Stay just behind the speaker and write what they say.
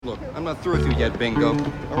Look, I'm not through with you yet, Bingo.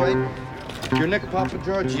 All right? You're Nick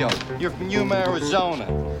Pappagiorgio. You're from Yuma, Arizona.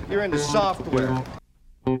 You're into software.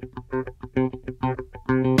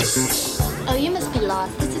 Oh, you must be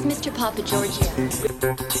lost. This is Mr. Pappagiorgio.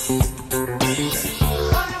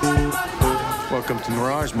 Welcome to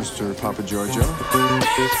Mirage, Mr. Pappagiorgio.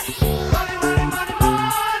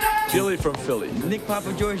 Billy from Philly. Nick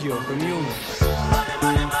Pappagiorgio from Yuma.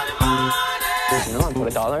 You know, I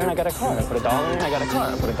put $1 in, I got a car. I put $1 in, I got a car.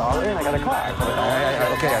 I put $1 in, I got a car. I put $1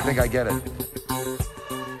 in. Okay, I think I get it.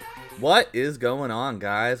 What is going on,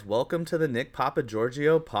 guys? Welcome to the Nick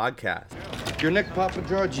Pappagiorgio podcast. You're Nick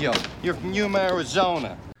Pappagiorgio. You're from Yuma,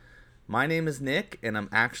 Arizona. My name is Nick, and I'm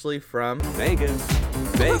actually from Vegas.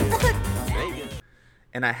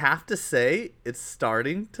 And I have to say, it's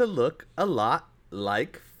starting to look a lot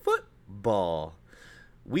like football.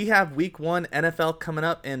 We have week 1 NFL coming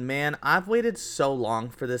up, and man, I've waited so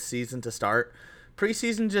long for this season to start.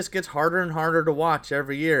 Preseason just gets harder and harder to watch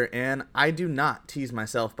every year, and I do not tease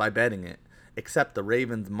myself by betting it. Except the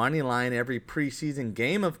Ravens money line every preseason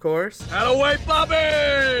game, of course. Attaboy,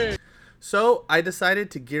 Bobby! So I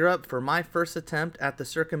decided to gear up for my first attempt at the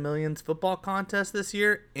Circa Millions football contest this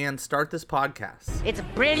year and start this podcast. It's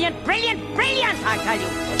brilliant, I tell you.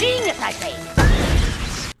 Genius, I say.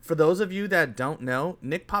 For those of you that don't know,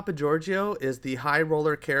 Nick Pappagiorgio is the high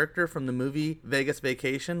roller character from the movie Vegas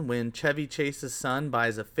Vacation when Chevy Chase's son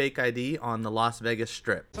buys a fake ID on the Las Vegas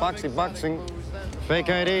Strip. Foxy boxing. Fake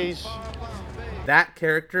IDs. That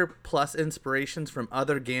character, plus inspirations from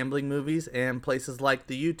other gambling movies and places like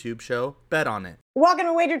the YouTube show Bet On It. Welcome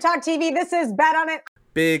to Wager Talk TV. This is Bet On It.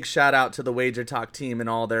 Big shout out to the Wager Talk team and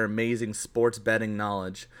all their amazing sports betting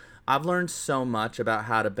knowledge. I've learned so much about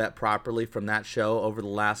how to bet properly from that show over the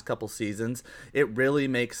last couple seasons. It really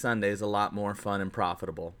makes Sundays a lot more fun and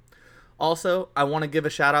profitable. Also, I want to give a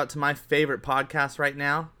shout out to my favorite podcast right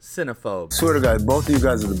now, Cinephobe. Swear to God, both of you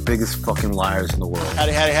guys are the biggest fucking liars in the world.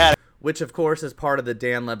 Howdy. Which of course is part of the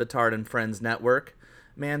Dan Le Batard and Friends network.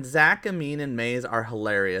 Man, Zach, Amin, and Maze are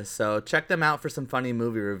hilarious, so check them out for some funny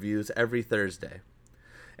movie reviews every Thursday.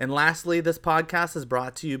 And lastly, this podcast is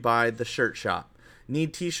brought to you by The Shirt Shop.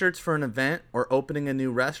 Need t-shirts for an event or opening a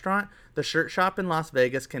new restaurant? The Shirt Shop in Las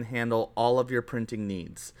Vegas can handle all of your printing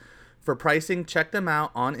needs. For pricing, check them out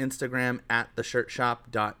on Instagram at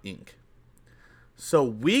theshirtshop.inc. So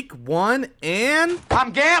week 1 and...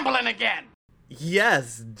 I'm gambling again.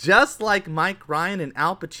 Yes, just like Mike Ryan and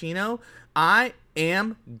Al Pacino, I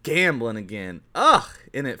am gambling again. Ugh,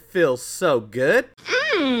 and it feels so good.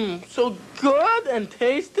 So good and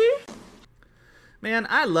tasty. Man,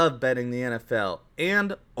 I love betting the NFL,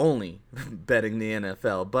 and only betting the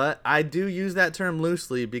NFL, but I do use that term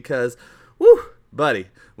loosely because, whew, buddy,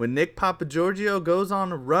 when Nick Pappagiorgio goes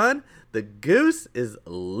on a run, the goose is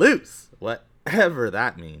loose, whatever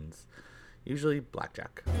that means. Usually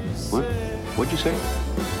blackjack. What? What'd you say?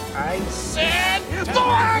 I said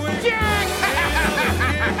blackjack.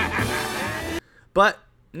 But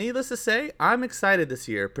needless to say, I'm excited this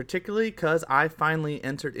year, particularly because I finally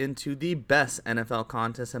entered into the best NFL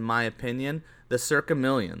contest in my opinion, the Circa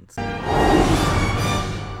Millions.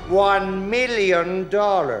 $1 million.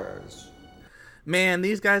 Man,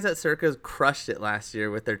 these guys at Circa crushed it last year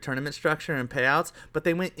with their tournament structure and payouts, but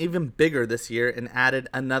they went even bigger this year and added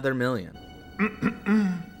another million.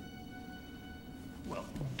 Well,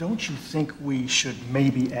 don't you think we should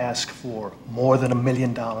maybe ask for more than $1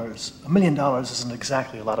 million? $1 million isn't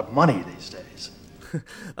exactly a lot of money these days.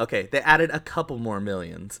 Okay, they added a couple more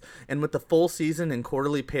millions. And with the full season and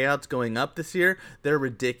quarterly payouts going up this year, they're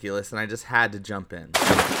ridiculous, and I just had to jump in.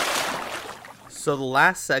 So the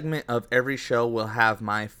last segment of every show will have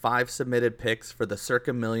my 5 submitted picks for the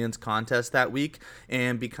Circa Millions contest that week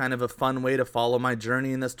and be kind of a fun way to follow my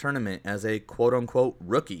journey in this tournament as a quote-unquote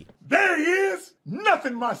rookie. There he is!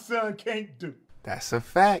 Nothing my son can't do. That's a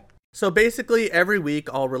fact. So basically every week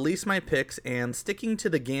I'll release my picks, and sticking to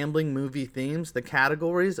the gambling movie themes, the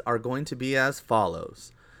categories are going to be as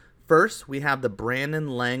follows. First, we have the Brandon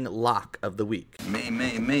Lang lock of the week.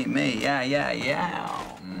 Me,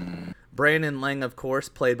 yeah. Brandon Lang, of course,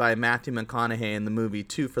 played by Matthew McConaughey in the movie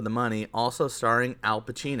Two for the Money, also starring Al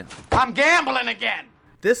Pacino. I'm gambling again.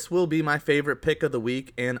 This will be my favorite pick of the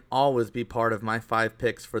week and always be part of my 5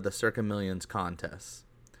 picks for the Circa Millions contest.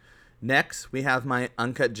 Next, we have my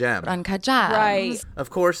Uncut Gem. Uncut Gem. Right. Of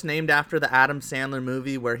course, named after the Adam Sandler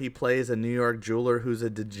movie where he plays a New York jeweler who's a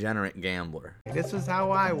degenerate gambler. This is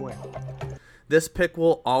how I win. This pick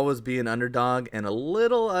will always be an underdog and a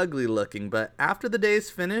little ugly looking, but after the day's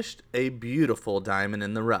finished, a beautiful diamond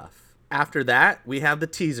in the rough. After that, we have the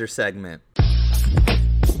teaser segment.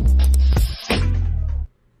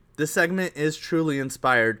 This segment is truly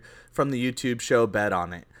inspired from the YouTube show Bet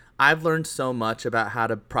On It. I've learned so much about how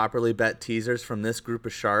to properly bet teasers from this group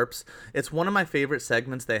of sharps. It's one of my favorite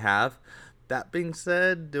segments they have. That being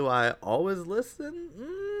said, do I always listen?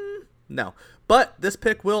 No. But this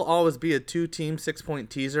pick will always be a 2-team 6-point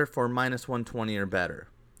teaser for minus 120 or better.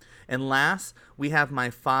 And last, we have my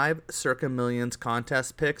 5 Circa Millions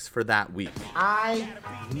contest picks for that week. I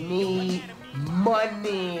need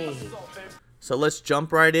money. So let's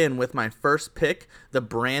jump right in with my first pick, the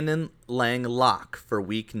Brandon Lang lock for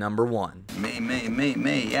week number 1.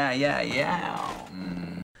 Me, yeah.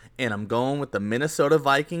 And I'm going with the Minnesota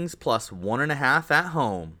Vikings plus 1.5 at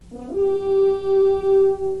home.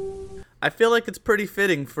 I feel like it's pretty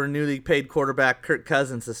fitting for newly paid quarterback Kirk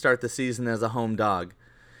Cousins to start the season as a home dog.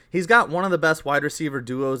 He's got one of the best wide receiver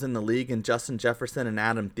duos in the league in Justin Jefferson and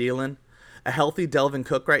Adam Thielen, a healthy Delvin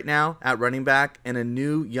Cook right now at running back, and a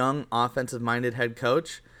new, young, offensive-minded head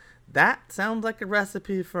coach. That sounds like a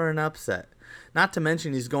recipe for an upset. Not to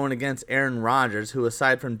mention he's going against Aaron Rodgers, who,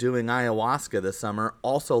 aside from doing ayahuasca this summer,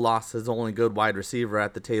 also lost his only good wide receiver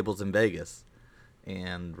at the tables in Vegas.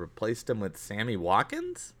 And replaced him with Sammy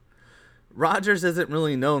Watkins? Rodgers isn't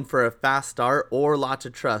really known for a fast start or lots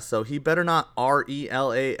of trust, so he better not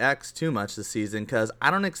RELAX too much this season, because I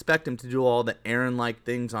don't expect him to do all the Aaron-like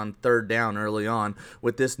things on third down early on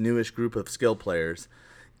with this newish group of skill players.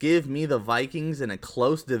 Give me the Vikings in a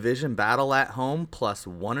close division battle at home plus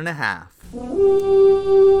 1.5.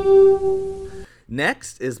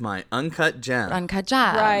 Next is my Uncut Gem. Uncut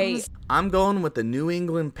Gem. Right. I'm going with the New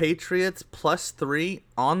England Patriots plus 3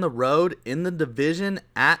 on the road in the division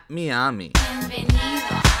at Miami.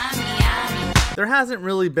 There hasn't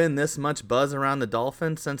really been this much buzz around the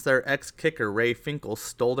Dolphins since their ex-kicker Ray Finkel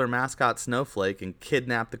stole their mascot Snowflake and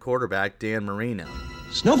kidnapped the quarterback Dan Marino.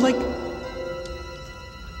 Snowflake.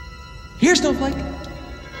 Here, Snowflake.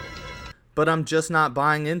 But I'm just not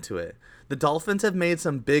buying into it. The Dolphins have made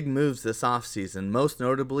some big moves this offseason, most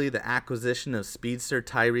notably the acquisition of speedster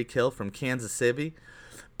Tyreek Hill from Kansas City,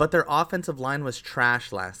 but their offensive line was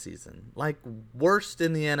trash last season, like worst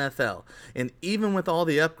in the NFL. And even with all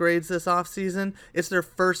the upgrades this offseason, it's their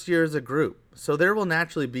first year as a group, so there will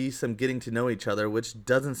naturally be some getting to know each other, which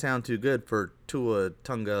doesn't sound too good for Tua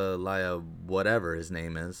Tagovailoa, whatever his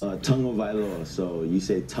name is. Tagovailoa, so you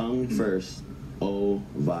say tongue first,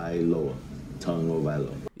 O-Vailoa.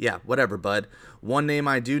 Yeah, whatever, bud. One name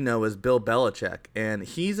I do know is Bill Belichick, and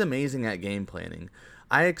he's amazing at game planning.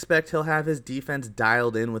 I expect he'll have his defense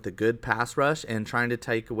dialed in with a good pass rush and trying to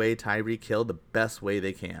take away Tyreek Hill the best way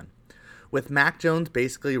they can. With Mac Jones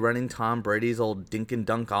basically running Tom Brady's old dink and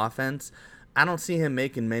dunk offense, I don't see him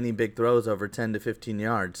making many big throws over 10 to 15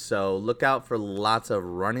 yards, so look out for lots of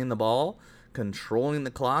running the ball, controlling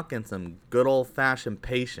the clock, and some good old-fashioned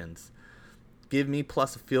patience. Give me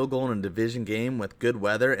plus a field goal in a division game with good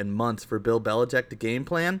weather and months for Bill Belichick to game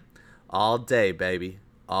plan? All day, baby.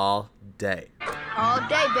 All day. All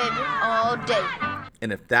day, baby. All day.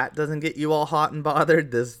 And if that doesn't get you all hot and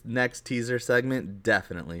bothered, this next teaser segment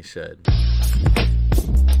definitely should.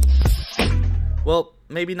 Well,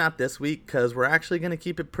 maybe not this week, because we're actually going to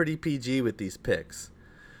keep it pretty PG with these picks.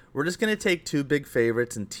 We're just going to take 2 big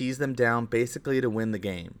favorites and tease them down basically to win the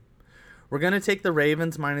game. We're going to take the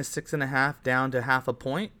Ravens minus 6.5 down to 0.5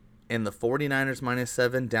 point and the 49ers minus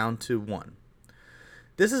 7 down to 1.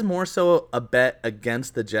 This is more so a bet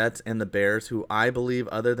against the Jets and the Bears, who I believe,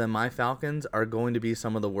 other than my Falcons, are going to be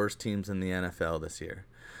some of the worst teams in the NFL this year.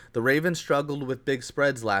 The Ravens struggled with big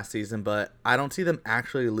spreads last season, but I don't see them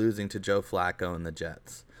actually losing to Joe Flacco and the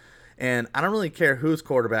Jets. And I don't really care who's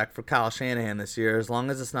quarterback for Kyle Shanahan this year, as long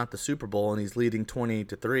as it's not the Super Bowl and he's leading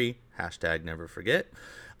 28-3, #neverforget.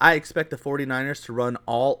 I expect the 49ers to run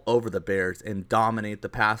all over the Bears and dominate the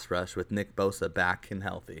pass rush with Nick Bosa back and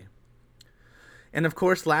healthy. And of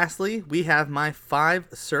course, lastly, we have my 5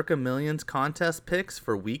 Circa Millions contest picks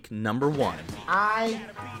for week number 1. I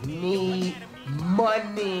need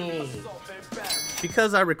money.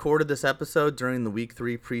 Because I recorded this episode during the week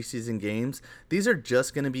 3 preseason games, these are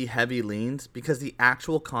just going to be heavy leans because the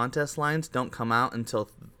actual contest lines don't come out until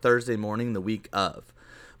Thursday morning the week of.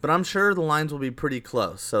 But I'm sure the lines will be pretty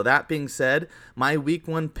close. So that being said, my week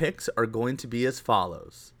 1 picks are going to be as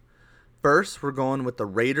follows. First, we're going with the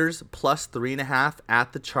Raiders plus 3.5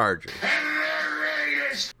 at the Chargers.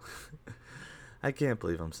 I can't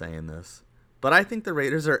believe I'm saying this, but I think the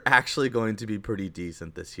Raiders are actually going to be pretty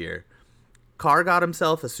decent this year. Carr got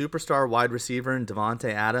himself a superstar wide receiver in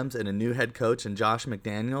Devontae Adams and a new head coach in Josh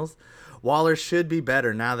McDaniels. Waller should be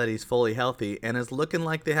better now that he's fully healthy, and is looking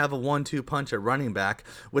like they have a 1-2 punch at running back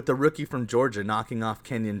with the rookie from Georgia knocking off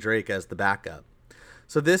Kenyon Drake as the backup.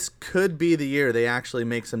 So this could be the year they actually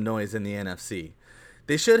make some noise in the NFC.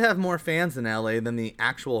 They should have more fans in LA than the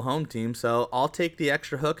actual home team, so I'll take the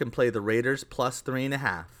extra hook and play the Raiders plus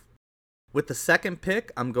 3.5. With the second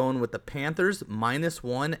pick, I'm going with the Panthers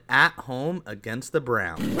 -1 at home against the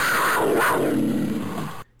Browns.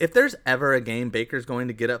 If there's ever a game Baker's going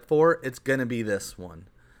to get up for, it's going to be this one.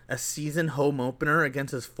 A season home opener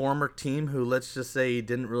against his former team who, let's just say, he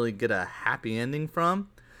didn't really get a happy ending from.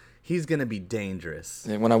 He's going to be dangerous.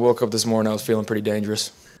 And when I woke up this morning, I was feeling pretty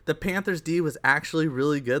dangerous. The Panthers' D was actually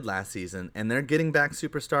really good last season, and they're getting back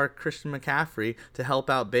superstar Christian McCaffrey to help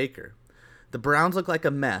out Baker. The Browns look like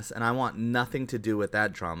a mess, and I want nothing to do with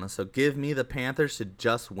that drama, so give me the Panthers to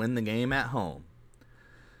just win the game at home.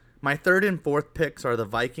 My third and fourth picks are the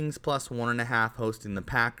Vikings plus 1.5 hosting the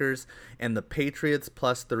Packers, and the Patriots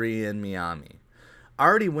plus 3 in Miami. I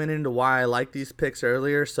already went into why I like these picks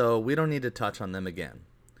earlier, so we don't need to touch on them again.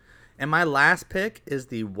 And my last pick is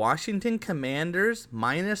the Washington Commanders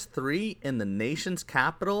 -3 in the nation's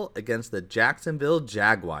capital against the Jacksonville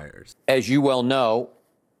Jaguars. As you well know,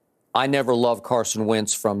 I never loved Carson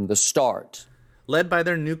Wentz from the start. Led by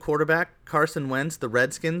their new quarterback, Carson Wentz,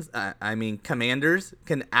 the Commanders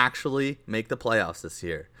can actually make the playoffs this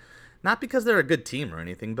year. Not because they're a good team or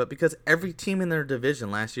anything, but because every team in their division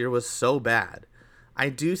last year was so bad. I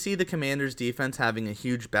do see the Commanders' defense having a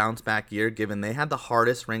huge bounce-back year given they had the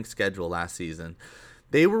hardest ranked schedule last season.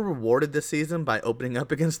 They were rewarded this season by opening up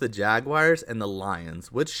against the Jaguars and the Lions,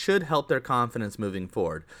 which should help their confidence moving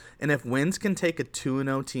forward. And if Wentz can take a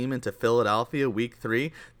 2-0 team into Philadelphia Week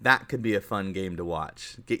 3, that could be a fun game to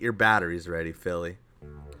watch. Get your batteries ready, Philly.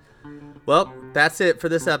 Well, that's it for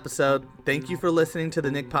this episode. Thank you for listening to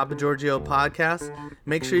the Nick Pappagiorgio podcast.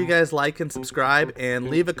 Make sure you guys like and subscribe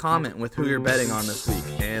and leave a comment with who you're betting on this week.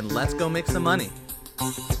 And let's go make some money.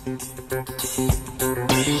 Money,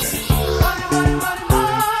 money, money.